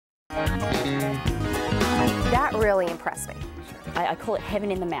That really impressed me. I call it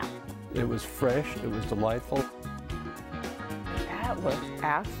heaven in the mouth. It was fresh, it was delightful. That was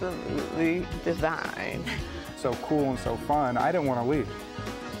absolutely designed. So cool and so fun, I didn't want to leave.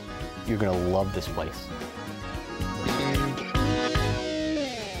 You're going to love this place.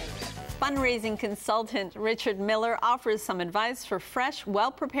 Fundraising consultant Richard Miller offers some advice for fresh,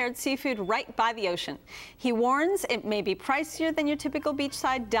 well-prepared seafood right by the ocean. He warns it may be pricier than your typical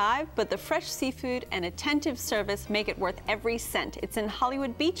beachside dive, but the fresh seafood and attentive service make it worth every cent. It's in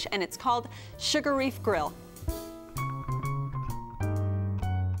Hollywood Beach, and it's called Sugar Reef Grill.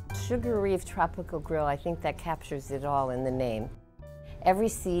 Sugar Reef Tropical Grill, I think that captures it all in the name. Every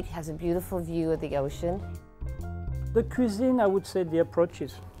seat has a beautiful view of the ocean. The cuisine, I would say the approach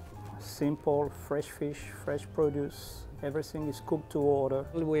is simple, fresh fish, fresh produce. Everything is cooked to order.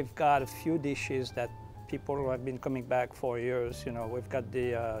 We've got a few dishes that people who have been coming back for years. You know, we've got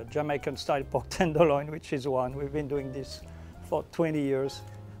the Jamaican-style pork tenderloin, which is one. We've been doing this for 20 years.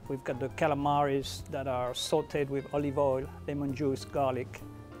 We've got the calamaris that are sautéed with olive oil, lemon juice, garlic,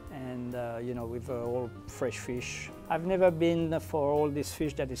 and you know, with all fresh fish. I've never been for all this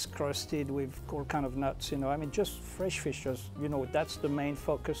fish that is crusted with all kind of nuts, you know. I mean, just fresh fish, you know, that's the main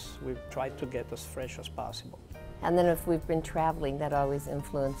focus. We've tried to get as fresh as possible. And then if we've been traveling, that always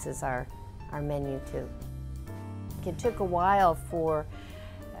influences our menu too. It took a while for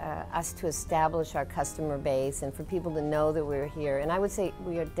us to establish our customer base and for people to know that we're here. And I would say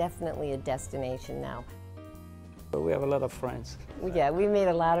we are definitely a destination now. We have a lot of friends. Yeah, we made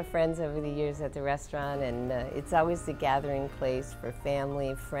a lot of friends over the years at the restaurant, and it's always the gathering place for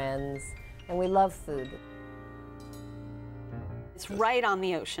family, friends, and we love food. It's right on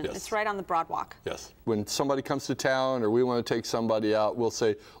the ocean. Yes. It's right on the Broadwalk. Yes. When somebody comes to town or we want to take somebody out, we'll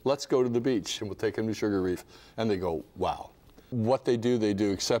say, let's go to the beach, and we'll take them to Sugar Reef. And they go, wow. What they do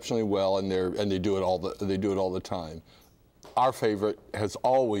exceptionally well, and they do it all the time. Our favorite has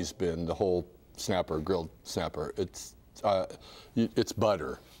always been the whole snapper, grilled snapper. It's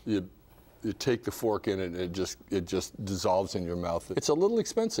butter. You take the fork in it, and it just dissolves in your mouth. It's a little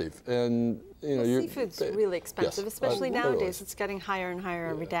expensive, and you know, seafood's really expensive, yes, especially nowadays. It's getting higher and higher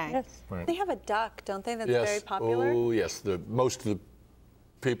every day. Yes. Right. They have a duck, don't they? That's yes. very popular. Oh yes, most of the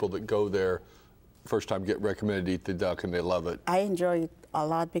people that go there first time get recommended to eat the duck, and they love it. I enjoy it a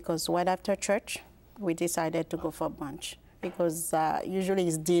lot because right after church, we decided to go for brunch. Because usually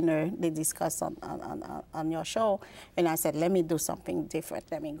it's dinner they discuss on your show, and I said, let me do something different,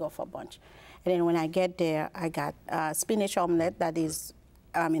 let me go for brunch. And then when I get there, I got spinach omelet that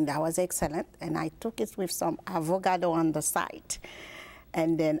was excellent, and I took it with some avocado on the side.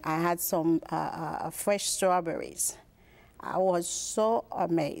 And then I had some fresh strawberries. I was so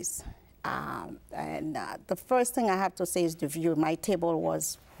amazed. The first thing I have to say is the view. My table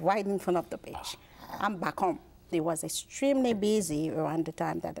was right in front of the beach. I'm back home. It was extremely busy around the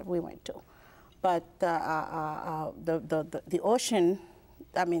time that we went to. But the ocean,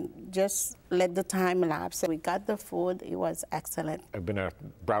 I mean, just let the time lapse. We got the food, it was excellent. I've been a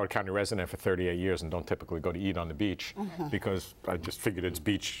Broward County resident for 38 years and don't typically go to eat on the beach because I just figured it's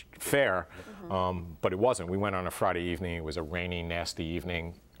beach fare, but it wasn't. We went on a Friday evening, it was a rainy, nasty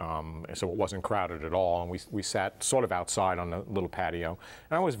evening. So it wasn't crowded at all, and we sat sort of outside on the little patio,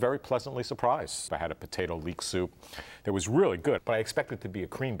 and I was very pleasantly surprised. I had a potato leek soup that was really good, but I expected it to be a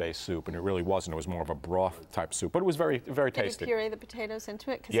cream-based soup, and it really wasn't. It was more of a broth-type soup, but it was very, very tasty. Did you puree the potatoes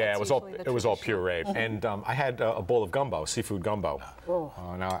into it? Yeah, it was all pureed, and I had a bowl of gumbo, seafood gumbo.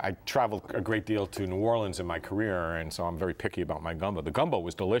 Now I traveled a great deal to New Orleans in my career, and so I'm very picky about my gumbo. The gumbo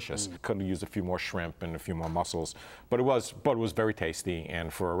was delicious. Could have used a few more shrimp and a few more mussels, but it was very tasty.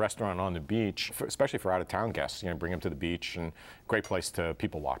 And for a restaurant on the beach, especially for out-of-town guests, you know, bring them to the beach, and great place to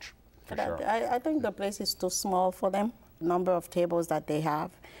people watch, for sure. I think the place is too small for them. Number of tables that they have,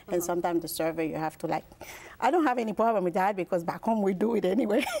 and sometimes the server you have to like. I don't have any problem with that because back home we do it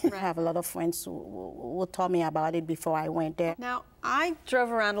anyway. I have a lot of friends who told me about it before I went there. Now, I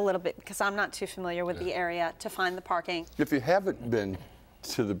drove around a little bit because I'm not too familiar with the area to find the parking. If you haven't been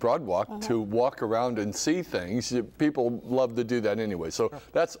to the Broadwalk to walk around and see things, people love to do that anyway. So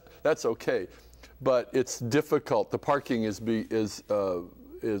that's okay, but it's difficult. The parking is a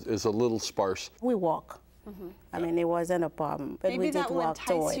little sparse. We walk. I mean, it wasn't a problem. But maybe we that did will walk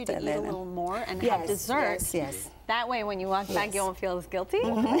entice you to eat a little more and have dessert. Yes. That way, when you walk back, you won't feel as guilty.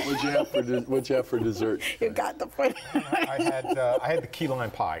 What'd you have for dessert? You got the point. I had the key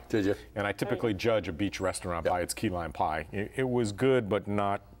lime pie. Did you? And I typically judge a beach restaurant by its key lime pie. It was good, but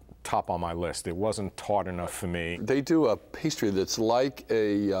not top on my list. It wasn't tart enough for me. They do a pastry that's like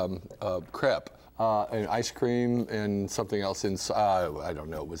a crepe. and ice cream and something else inside. I don't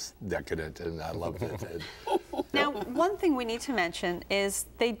know. It was decadent, and I loved it. Now, one thing we need to mention is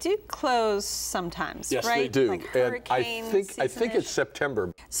they do close sometimes, yes, right? They do. Like and hurricane I think it's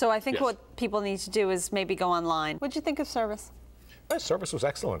September. So I think Yes. what people need to do is maybe go online. What'd you think of service? The service was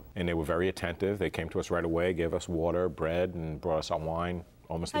excellent, and they were very attentive. They came to us right away, gave us water, bread, and brought us our wine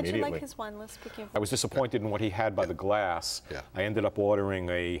almost How'd immediately. you like his wine list? Speaking of, I was disappointed in what he had by the glass. Yeah. I ended up ordering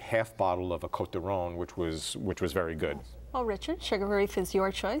a half bottle of a Côte d'Aron, which was very good. well, Richard, Sugar Reef is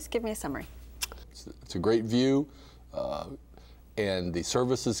your choice. Give me a summary. It's a great view, and the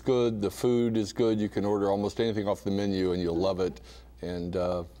service is good. The food is good. You can order almost anything off the menu, and you'll love it. And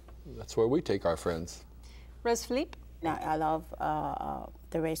that's where we take our friends. Rose Philippe? I love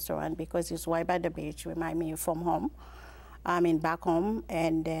the restaurant because it's right by the beach, remind me from home. Back home,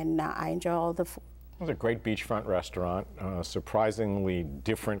 and then I enjoy all the food. It was a great beachfront restaurant, surprisingly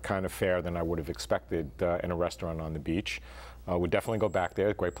different kind of fare than I would have expected in a restaurant on the beach. Would definitely go back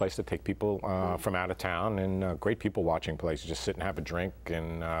there. Great place to take people from out of town, and great people watching place. Just sit and have a drink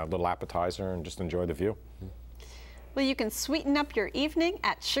and a little appetizer and just enjoy the view. Well, you can sweeten up your evening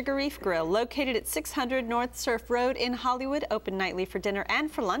at Sugar Reef Grill, located at 600 North Surf Road in Hollywood, open nightly for dinner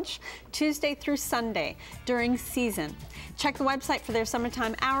and for lunch, Tuesday through Sunday during season. Check the website for their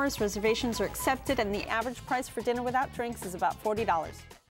summertime hours. Reservations are accepted, and the average price for dinner without drinks is about $40.